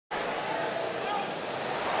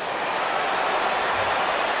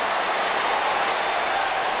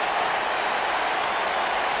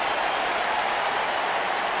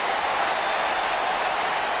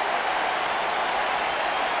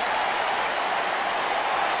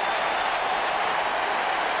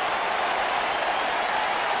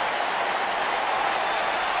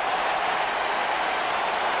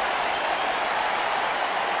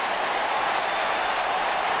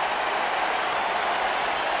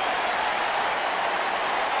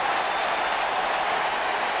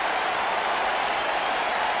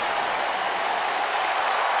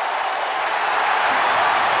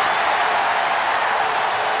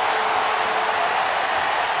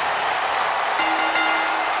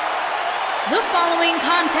The following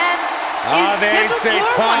contest is scheduled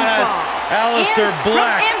for one fall. Aleister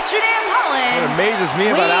Black. From Amsterdam, Holland. What amazes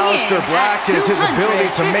me about Aleister Black is his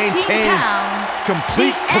ability to maintain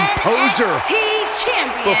complete composure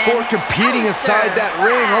before competing inside that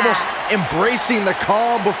ring, almost embracing the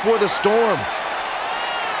calm before the storm.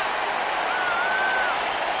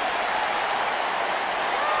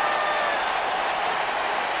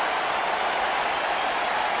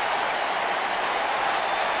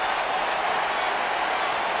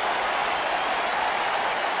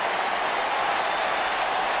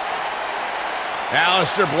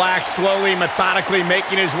 Aleister Black slowly, methodically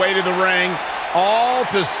making his way to the ring, all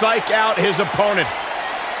to psych out his opponent.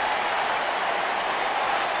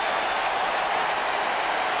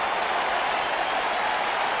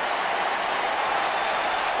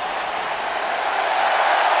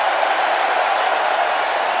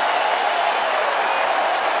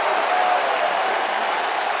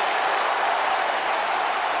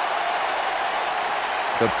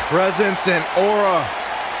 The presence and aura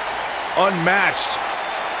unmatched.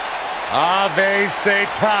 Ave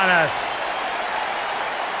Satanas.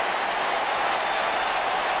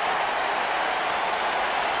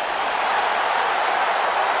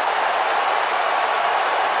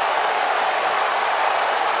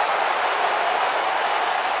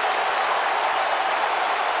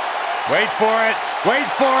 Wait for it. Wait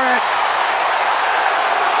for it.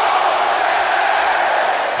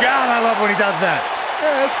 God, I love when he does that.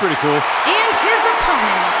 Yeah, that's pretty cool. And his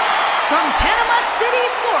opponent, from Panama City,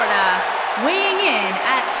 Florida, weighing in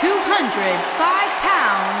at 205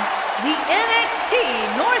 pounds, the NXT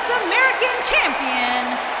North American Champion,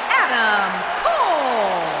 Adam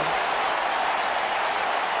Cole.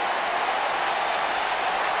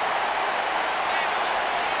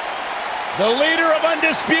 The leader of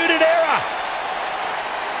Undisputed Era.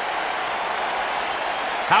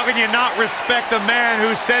 How can you not respect a man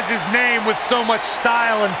who says his name with so much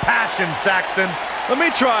style and passion, Saxton? Let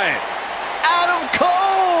me try it. Adam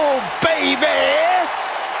Cole, baby!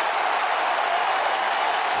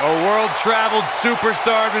 A world-traveled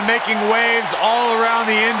superstar, been making waves all around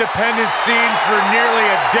the independent scene for nearly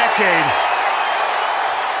a decade.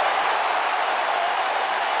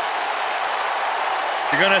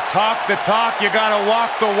 You're gonna talk the talk, you gotta walk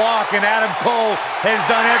the walk, and Adam Cole has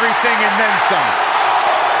done everything and then some.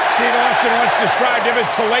 Steve Austin once described him as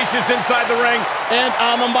hellacious inside the ring and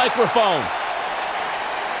on the microphone.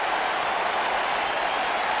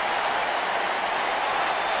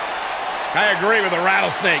 I agree with the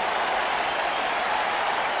rattlesnake.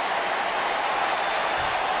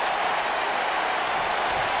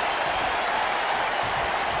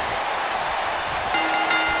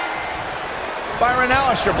 Byron,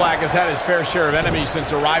 Aleister Black has had his fair share of enemies since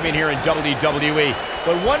arriving here in WWE,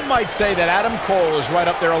 but one might say that Adam Cole is right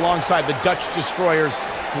up there alongside the Dutch Destroyer's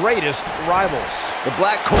greatest rivals. The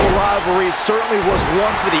Black-Cole rivalry certainly was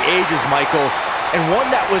one for the ages, Michael, and one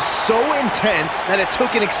that was so intense that it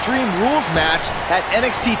took an Extreme Rules match at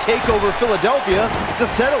NXT TakeOver Philadelphia to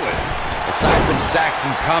settle it. Aside from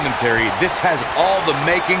Saxton's commentary, this has all the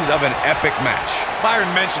makings of an epic match. Byron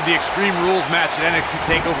mentioned the Extreme Rules match at NXT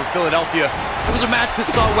TakeOver Philadelphia. It was a match that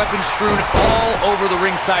saw weapons strewn all over the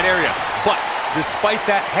ringside area. But despite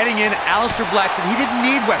that, heading in, Aleister Black said he didn't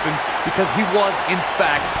need weapons because he was, in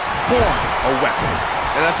fact, born a weapon.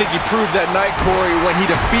 And I think he proved that night, Corey, when he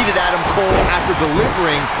defeated Adam Cole after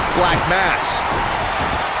delivering Black Mass.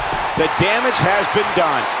 The damage has been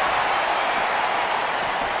done.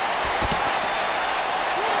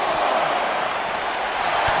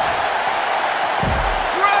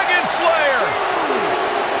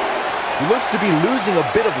 He looks to be losing a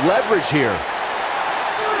bit of leverage here.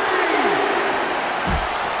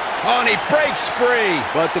 Oh, and he breaks free.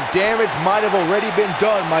 But the damage might have already been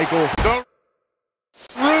done, Michael. The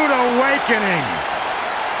Rude Awakening.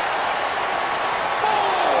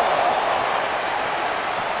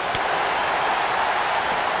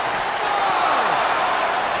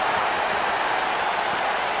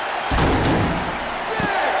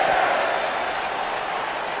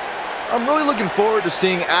 I'm really looking forward to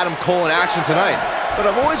seeing Adam Cole in action tonight, but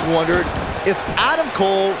I've always wondered if Adam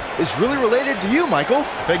Cole is really related to you, Michael.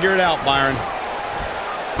 Figure it out, Byron.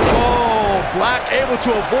 Oh, Black able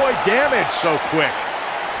to avoid damage so quick.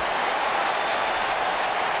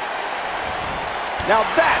 Now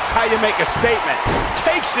that's how you make a statement.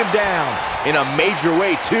 Takes him down in a major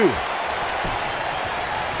way, too.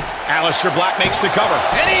 Aleister Black makes the cover.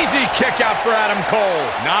 An easy kick out for Adam Cole.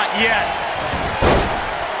 Not yet.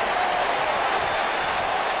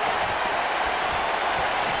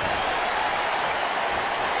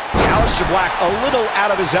 Aleister Black a little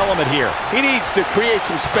out of his element here. He needs to create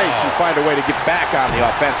some space and find a way to get back on the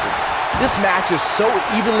offensive. This match is so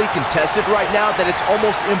evenly contested right now that it's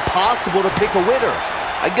almost impossible to pick a winner.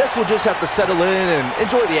 I guess we'll just have to settle in and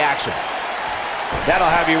enjoy the action. That'll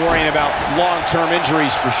have you worrying about long-term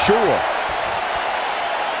injuries for sure.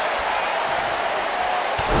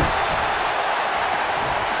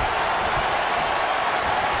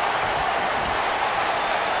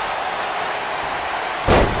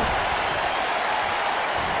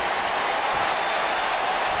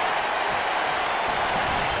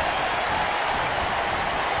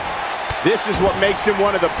 This is what makes him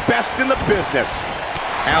one of the best in the business.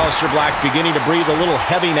 Aleister Black beginning to breathe a little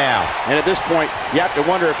heavy now. And at this point, you have to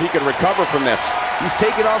wonder if he can recover from this. He's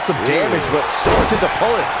taking on some damage, but so is his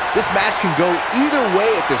opponent. This match can go either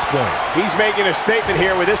way at this point. He's making a statement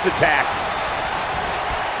here with this attack.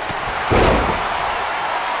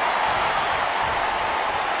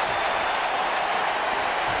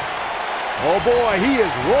 Oh boy, he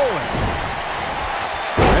is rolling.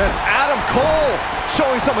 And it's Adam Cole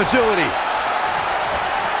showing some agility.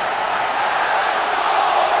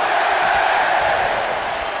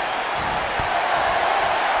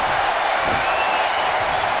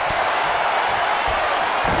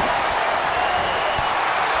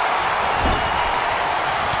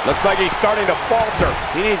 Looks like he's starting to falter.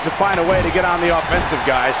 He needs to find a way to get on the offensive,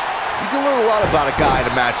 guys. You can learn a lot about a guy in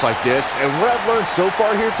a match like this, and what I've learned so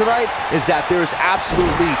far here tonight is that there is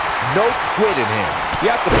absolutely no quit in him. You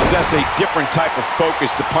have to possess a different type of focus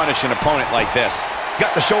to punish an opponent like this.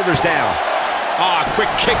 Got the shoulders down. Quick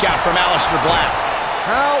kick out from Aleister Black.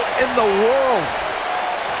 How in the world?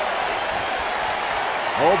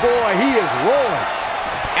 Oh boy, he is rolling.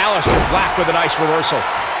 Aleister Black with a nice reversal.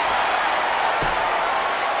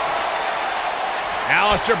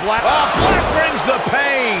 Aleister Black. Black brings the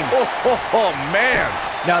pain. Oh, man.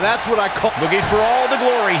 Now that's what I call looking for all the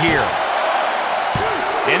glory here.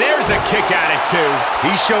 And there's a kick out at two.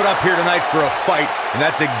 He showed up here tonight for a fight, and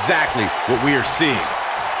that's exactly what we are seeing.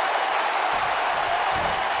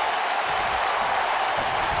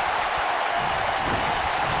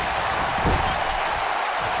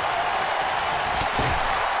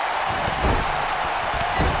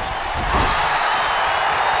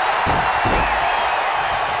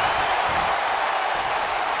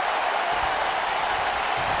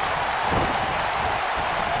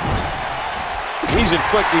 He's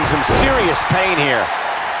inflicting some serious pain here.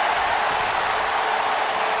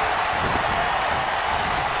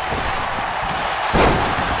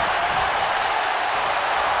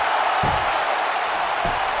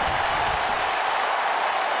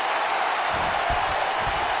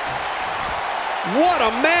 What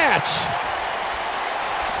a match!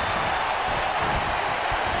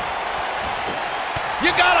 You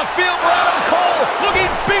gotta feel for Adam Cole, looking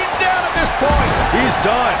beaten down at this point. He's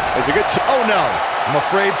done. There's a good Oh no, I'm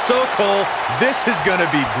afraid so, Cole. This is gonna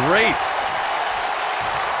be great.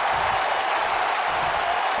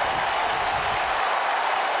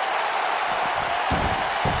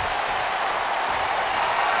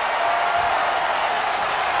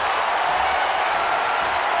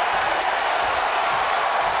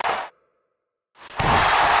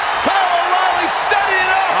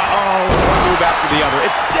 The other.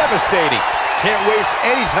 It's devastating. Can't waste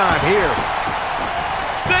any time here.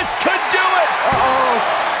 This could do it.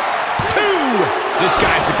 Two. This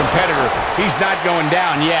guy's a competitor. He's not going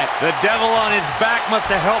down yet. The devil on his back must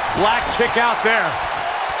have helped Black kick out there.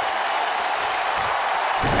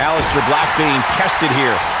 Aleister Black being tested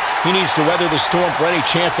here. He needs to weather the storm for any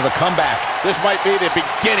chance of a comeback. This might be the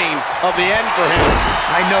beginning of the end for him.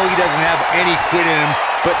 I know he doesn't have any quit in him,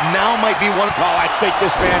 but now might be one. Oh, I think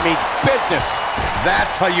this man means business.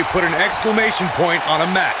 That's how you put an exclamation point on a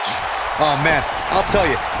match. Oh, man, I'll tell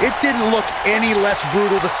you, it didn't look any less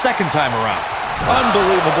brutal the second time around.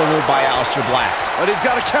 Unbelievable move by Aleister Black. But he's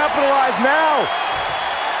got to capitalize now.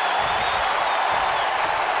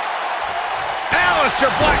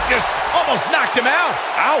 Aleister Black just almost knocked him out.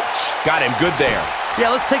 Ouch. Got him good there. Yeah,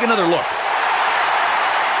 let's take another look.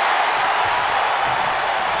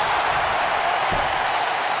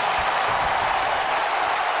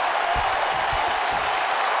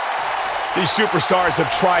 These superstars have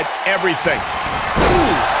tried everything.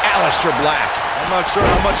 Ooh, Aleister Black. I'm not sure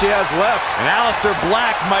how much he has left. And Aleister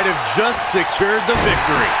Black might have just secured the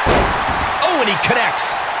victory. Oh, and he connects.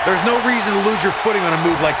 There's no reason to lose your footing on a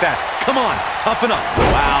move like that. Come on, toughen up.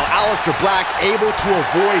 Wow, Aleister Black able to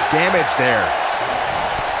avoid damage there.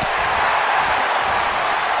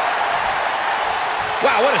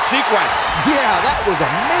 Wow, what a sequence. Yeah, that was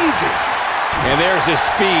amazing. And there's his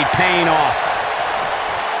speed paying off.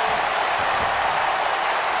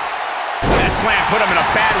 Overhead slam put him in a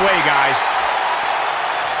bad way, guys.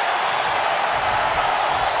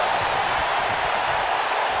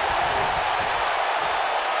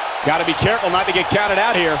 Got to be careful not to get counted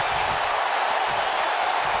out here.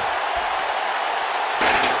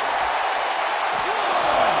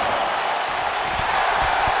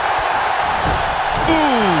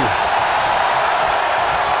 Ooh.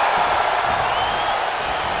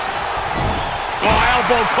 Oh,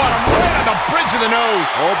 elbow caught him right on the bridge of the nose.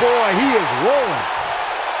 Oh, boy, he is rolling.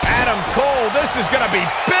 Adam Cole, this is going to be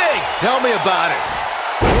big. Tell me about it.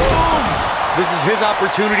 Boom! This is his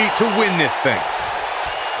opportunity to win this thing.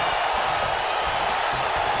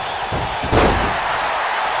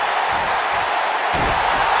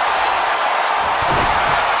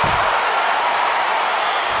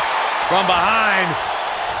 From behind.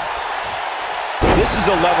 This is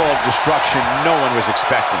a level of destruction no one was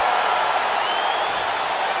expecting.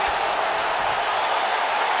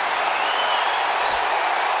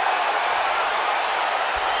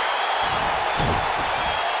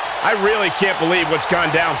 I really can't believe what's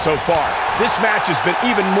gone down so far. This match has been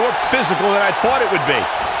even more physical than I thought it would be.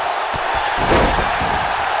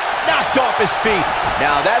 Knocked off his feet.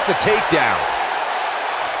 Now that's a takedown.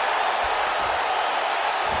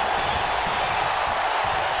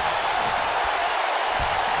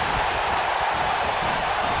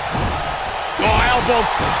 Oh, elbow.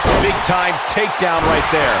 Big time takedown right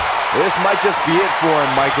there. This might just be it for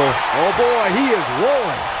him, Michael. Oh, boy, he is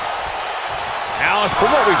rolling. Aleister, From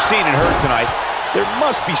what we've seen and heard tonight, there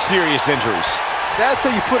must be serious injuries. That's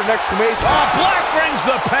how you put an exclamation. oh, Black brings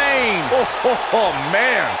the pain. Oh,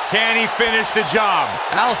 man. Can he finish the job?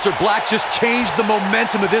 Aleister Black just changed the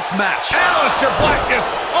momentum of this match. Aleister Black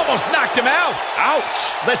just almost knocked him out. Ouch.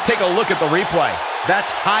 Let's take a look at the replay.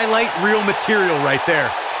 That's highlight reel material right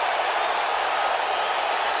there.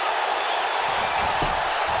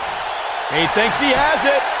 He thinks he has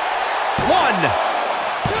it. 1,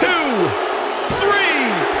 2, 3.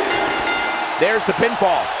 There's the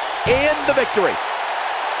pinfall and the victory.